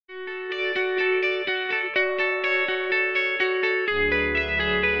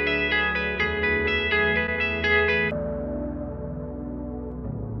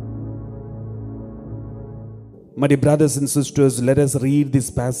My dear brothers and sisters, let us read this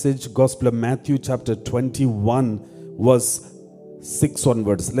passage, Gospel of Matthew chapter 21, verse 6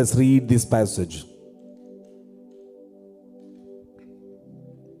 onwards. Let's read this passage.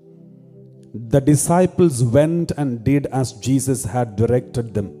 The disciples went and did as Jesus had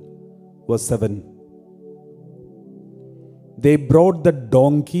directed them. Verse 7. They brought the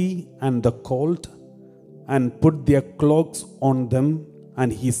donkey and the colt and put their cloaks on them,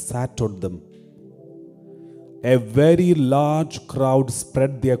 and he sat on them. A very large crowd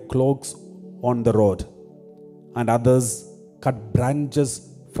spread their cloaks on the road, and others cut branches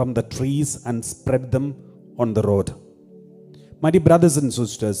from the trees and spread them on the road. My dear brothers and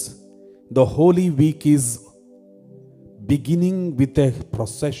sisters, the Holy Week is beginning with a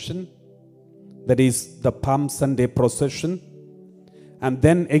procession, that is the Palm Sunday procession, and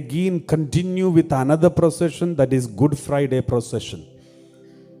then again continue with another procession, that is Good Friday procession.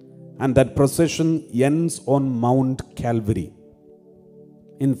 And that procession ends on Mount Calvary.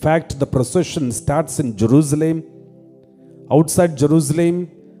 In fact, the procession starts in Jerusalem, outside Jerusalem,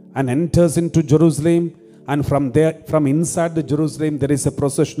 and enters into Jerusalem. And from there, from inside the Jerusalem, there is a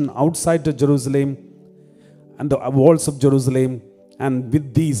procession outside the Jerusalem and the walls of Jerusalem. And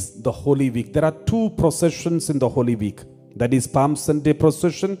with these, the Holy Week. There are two processions in the Holy Week. That is Palm Sunday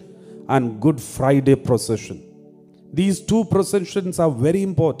procession and Good Friday procession. These two processions are very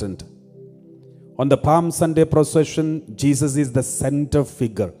important. On the Palm Sunday procession, Jesus is the center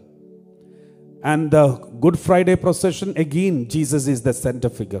figure. And the Good Friday procession, again, Jesus is the center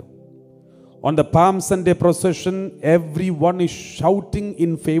figure. On the Palm Sunday procession, everyone is shouting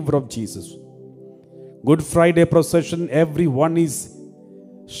in favor of Jesus. Good Friday procession, everyone is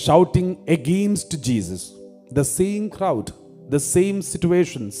shouting against Jesus. The same crowd, the same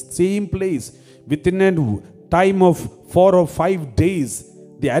situations, same place. Within a time of 4 or 5 days,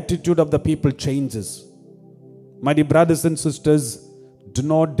 the attitude of the people changes. My dear brothers and sisters, do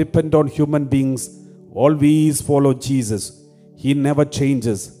not depend on human beings. Always follow Jesus. He never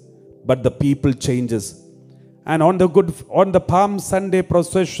changes, but the people changes. And on the Palm Sunday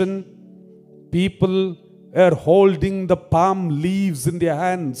procession, people are holding the palm leaves in their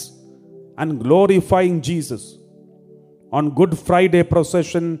hands and glorifying Jesus. On Good Friday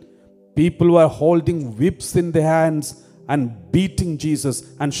procession, people were holding whips in their hands and beating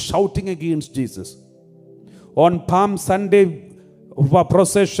Jesus and shouting against Jesus. On Palm Sunday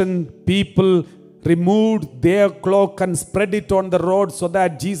procession, people removed their cloak and spread it on the road so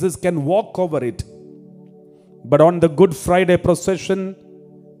that Jesus can walk over it. But on the Good Friday procession,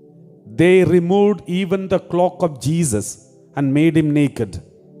 they removed even the cloak of Jesus and made him naked.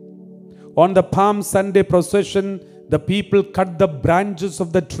 On the Palm Sunday procession, the people cut the branches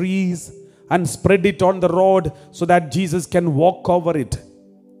of the trees and spread it on the road so that Jesus can walk over it.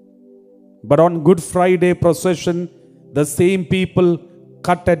 But on Good Friday procession, the same people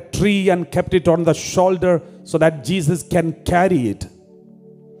cut a tree and kept it on the shoulder so that Jesus can carry it.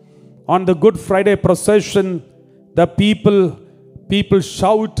 On the Good Friday procession, the people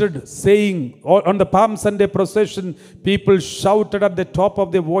shouted saying, or on the Palm Sunday procession, people shouted at the top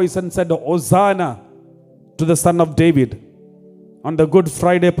of their voice and said, Hosanna to the Son of David. On the Good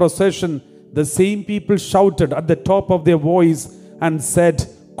Friday procession, the same people shouted at the top of their voice and said,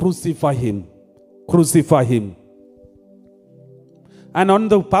 crucify him, crucify him. And on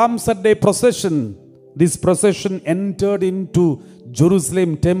the Palm Sunday procession, this procession entered into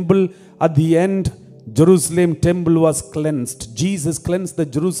Jerusalem temple. At the end, Jerusalem temple was cleansed. Jesus cleansed the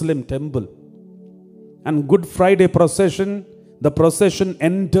Jerusalem temple. And Good Friday procession, the procession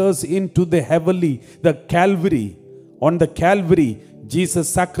enters into the heavenly, the Calvary. On the Calvary, Jesus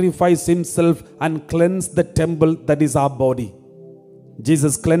sacrificed himself and cleansed the temple that is our body.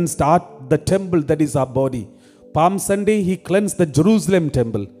 Jesus cleansed the temple that is our body. Palm Sunday, he cleansed the Jerusalem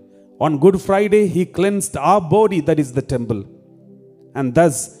temple. On Good Friday, he cleansed our body that is the temple. And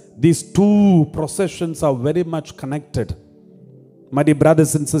thus, these two processions are very much connected. My dear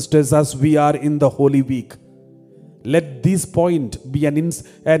brothers and sisters, as we are in the Holy Week, let this point be an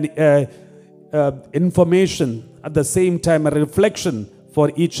information, at the same time a reflection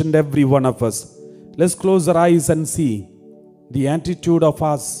for each and every one of us. Let's close our eyes and see. The attitude of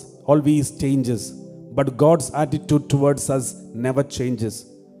us always changes, but God's attitude towards us never changes.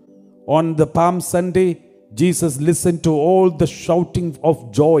 On the Palm Sunday, Jesus listened to all the shouting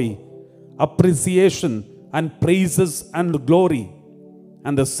of joy, appreciation, and praises and glory.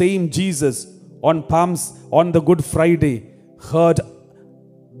 And the same Jesus on the Good Friday heard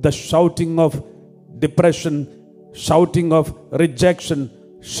the shouting of depression, shouting of rejection,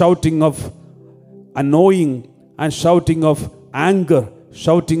 shouting of annoying, and shouting of anger,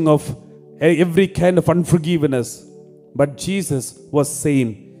 shouting of every kind of unforgiveness. But Jesus was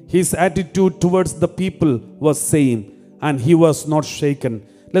same. His attitude towards the people was same, and he was not shaken.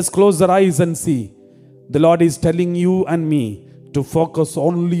 Let's close our eyes and see. The Lord is telling you and me to focus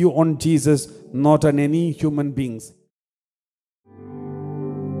only on Jesus, not on any human beings.